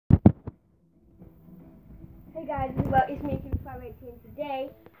Hey guys, well, it's me, King518.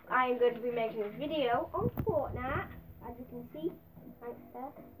 Today, I am going to be making a video on Fortnite, as you can see. Right there.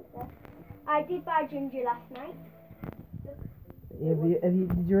 I did buy Ginger last night.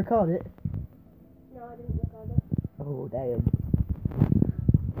 Did you record it? No, I didn't record it. Oh, damn.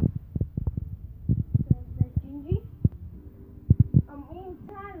 So there's Gingy. Me and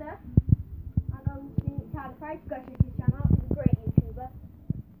Tyler are going to see Tyler Price, go to his channel. He's a great YouTuber.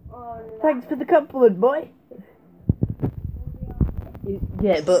 Thanks for the compliment, boy.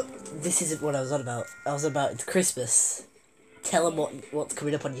 Yeah, but this isn't what I was on about. I was about it's Christmas. Tell them what's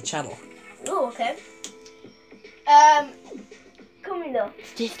coming up on your channel. Oh, okay. Coming up,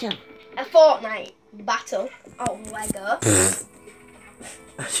 Steve, tell. a Fortnite battle on Lego.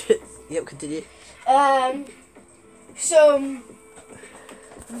 Yep, continue. Some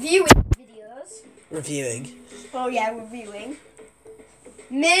viewing videos. Reviewing. Oh yeah, reviewing.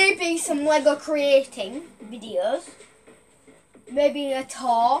 Maybe some Lego creating videos. Maybe a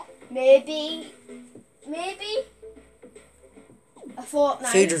tour. Maybe a Fortnite.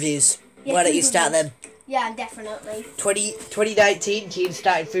 Food reviews. Yeah, Why don't food you start reviews. them? Yeah, definitely. 2019, Keen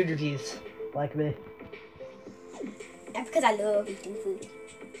started food reviews. Like me. Yeah, because I love eating food.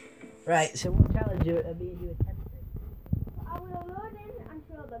 Right, so what challenge are me and you attempting? I will load in and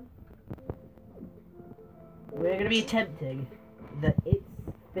show them. We're going to be attempting the It's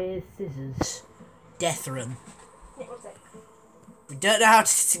Face Scissors Death Run. What was it? We don't know how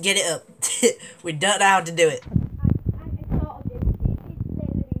to get it up. We don't know how to do it. I thought of this. It's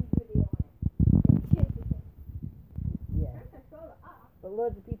Laserbeam's video on it. Yeah. But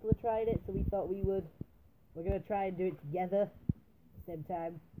loads of people are trying it, so we thought we're going to try and do it together at the same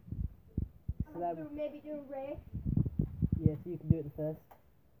time. So Maybe do a race. yeah, so you can do it the first.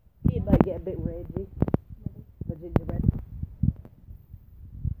 It might get a bit ragey. For gingerbread.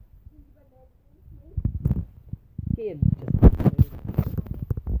 Kian just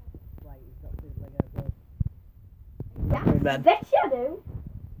like he's not doing Lego, so. Yeah, bet you do.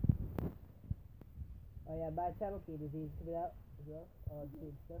 Oh yeah, my channel Keen is coming out as well on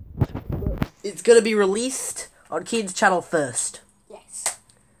Keen stuff. But it's gonna be released on Keen's channel first. Yes.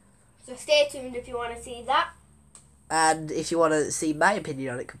 So stay tuned if you want to see that. And if you want to see my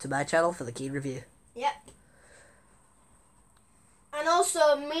opinion on it, come to my channel for the Keen review. Yep. And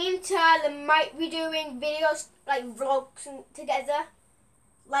also, me and Tyler might be doing videos, like vlogs together.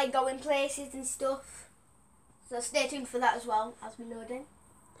 Like going places and stuff. So stay tuned for that as well, as we load in.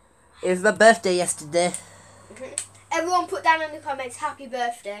 It was my birthday yesterday. Everyone put down in the comments, happy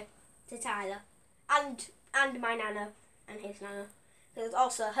birthday to Tyler. And my nana and his nana. It was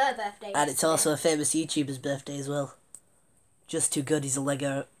also her birthday. And it's also a famous YouTuber's birthday as well. Just too good, he's a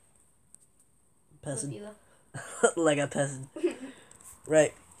Lego person. Lego person.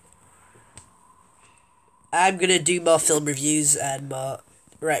 Right. I'm going to do more film reviews and more...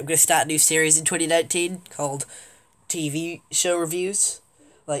 Right, I'm going to start a new series in 2019 called TV show reviews.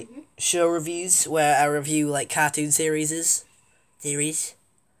 Like, show reviews where I review, like, cartoon series. Siri.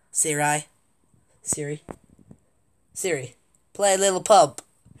 Play a little pub.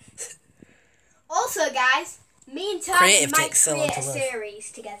 Also, guys, me and Tyler Creative might takes so long create a to learn.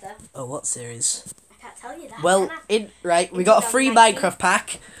 series together. Oh, what series? I can't tell you that. Well, can I? we got a free 2019. Minecraft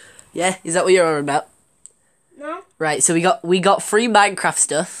pack. Yeah, is that what you're on about? No? Right, so we got free Minecraft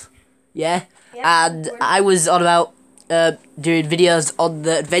stuff. Yeah. Yeah, And good. I was on about doing videos on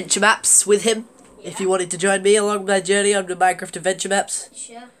the adventure maps with him. Yeah. If you wanted to join me along my journey on the Minecraft adventure maps.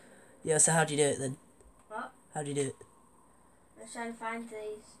 Sure. Yeah, so how do you do it then? What? How do you do it? I was trying to find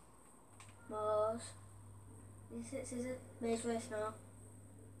these. Moors. Is it? Maze race now.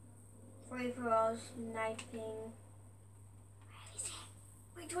 Free for all, sniping. Where is it?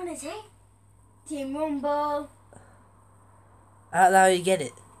 Which one is it? Team Rumble. I don't know how you get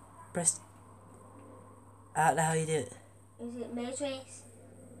it. Press. I don't know how you do it. Is it Maze Race?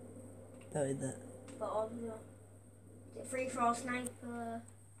 No, in that. For all of them. Is it Free for all, Sniper?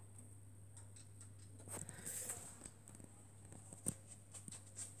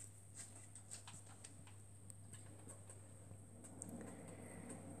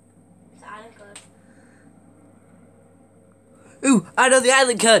 It's Island Code. Ooh, I know the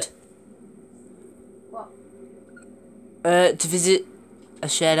island code. What? To visit a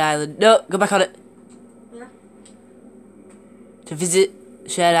shared island. No, go back on it. Yeah. To visit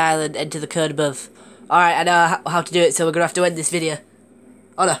shared island, enter the code above. Alright, I know how to do it, so we're going to have to end this video.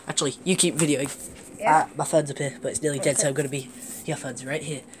 Oh no, actually, you keep videoing. Yeah. My phone's up here, but it's nearly dead, so I'm going to be... Your phone's right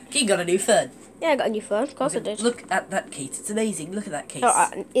here. He got a new phone. Yeah, I got a new phone. Of course I did. Look at that case. It's amazing. Look at that case.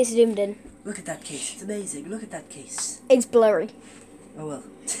 Oh, it's zoomed in. Look at that case. It's amazing. Look at that case. It's blurry. Oh well.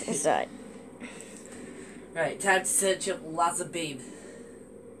 It's alright. Right, time to search up laser beam.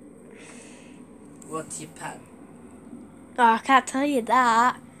 What's your pattern? Oh, I can't tell you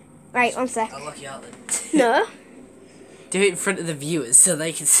that. Right, one sec. I'll lock you out then. No. Do it in front of the viewers so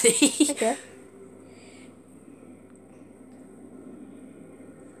they can see. Okay.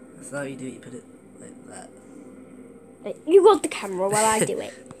 That's not how you do it, you put it like that. Right, you hold the camera while I do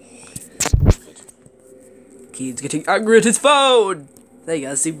it. Keen's getting angry at his phone! There you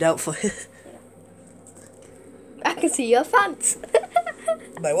go, zoomed out for you. I can see your pants.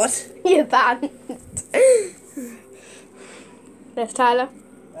 My what? Your pants. There's Tyler.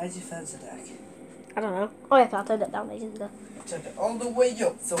 Why's your phone so dark? I don't know. Oh yeah, I turned it down ages ago. Turn it all the way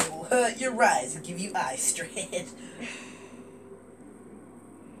up so it will hurt your eyes and give you eye strain.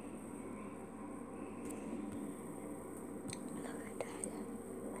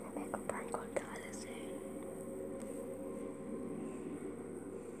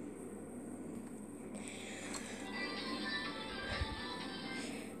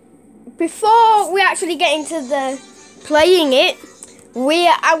 Before we actually get into the playing it,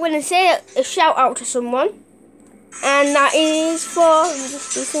 I'm going to say a shout out to someone, and that is for, let me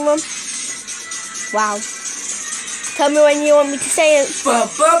just do someone. Wow. Tell me when you want me to say it.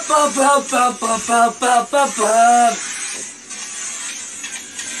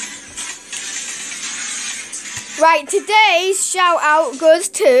 Right, today's shout out goes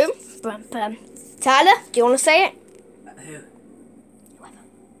to Tyler. Do you want to say it? Who?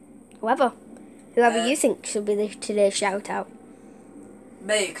 Whoever you think should be today's shout out.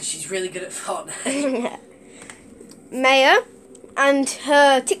 Maya, because she's really good at Fortnite. Maya, and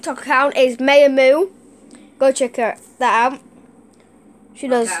her TikTok account is Maya Moo. Go check that out. She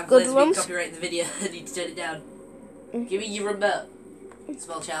does good ones. Copyright the video. I need to turn it down. Give me your remote,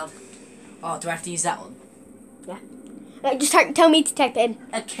 small child. Oh, do I have to use that one? Yeah. Just tell me to type it in.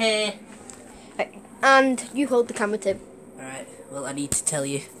 Okay. Right. And you hold the camera too. Alright, well I need to tell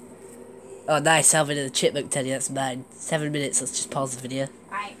you. Oh nice, Alvin and the Chipmunk tell you, that's mine. 7 minutes, let's just pause the video.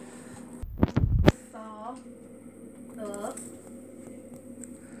 Right. 4, 4,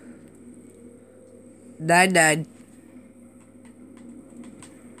 9 9.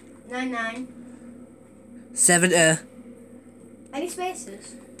 7 Any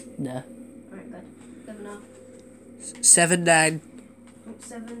spaces? No. Alright, good. 7 off. 7 9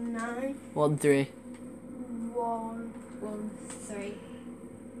 7 9 1 3. 1 1 3.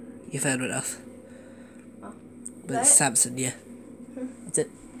 Your phone went off. Oh. But it's Samson, yeah. That's it.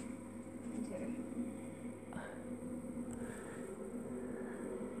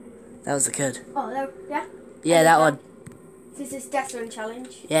 That was the code. Oh, there, yeah? Yeah, that one. This is Death Run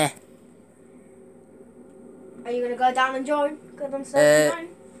Challenge. Yeah. Are you going to go down and join? Go down and join?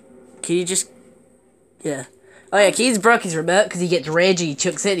 Can you just... Yeah. Oh yeah, Keen's broke his remote because he gets ragey, he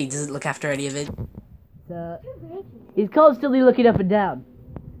chucks it, and he doesn't look after any of it. So, he's constantly looking up and down.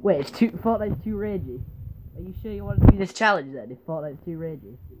 Wait, Fortnite's too ragey. Are you sure you want to do this challenge then, if Fortnite's too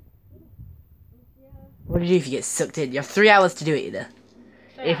ragey? Yeah. What do you do if you get sucked in? You have 3 hours to do it, you know.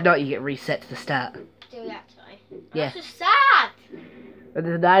 If not, you get reset to the start. Do we actually? Yeah. That's just sad. And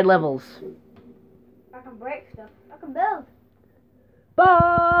there's 9 levels. I can break stuff. I can build.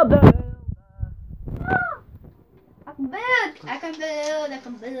 I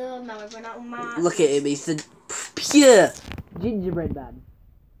can build. Now we've run out of mats. Look at him, he's the pure gingerbread man.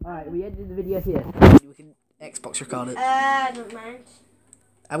 Alright, we ended the video here. We can Xbox record it. I don't mind.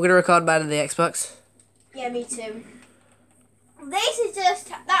 I'm going to record mine on the Xbox. Yeah, me too.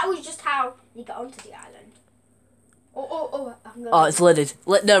 That was just how you got onto the island. Oh, I can go. Oh, it's loaded.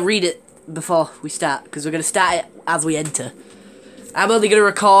 No, read it before we start, because we're going to start it as we enter. I'm only going to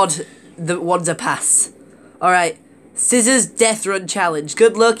record the ones I pass. Alright, Scissors Death Run Challenge.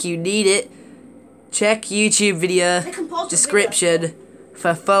 Good luck, you need it. Check YouTube video description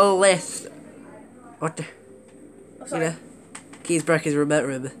for full list. What the? Oh, sorry. You know, Keys broke his remote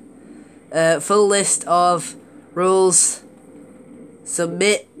room. Full list of rules.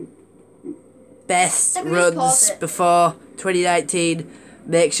 Submit best runs before 2019.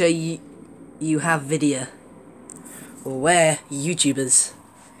 Make sure you have video. Well, we're YouTubers.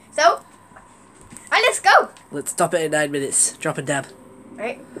 So, alright, let's go. Let's stop it at 9 minutes. Drop a dab.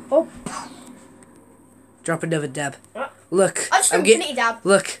 Right. Oh. Drop another dab. Look, I'm getting dab.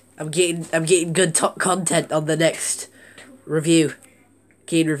 Look, I'm getting good top content on the next review.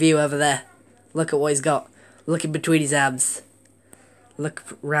 Keen review over there. Look at what he's got. Look in between his arms. Look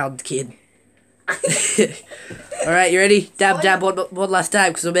round, Keen. Alright, you ready? Dab, one last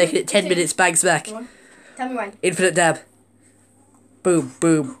time, because we're making it 10 minutes, bang smack. Tell me when. Infinite dab. Boom,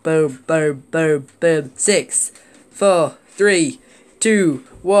 boom, boom, boom, boom, boom. 6, 4, 3, 2,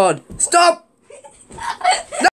 1. Stop!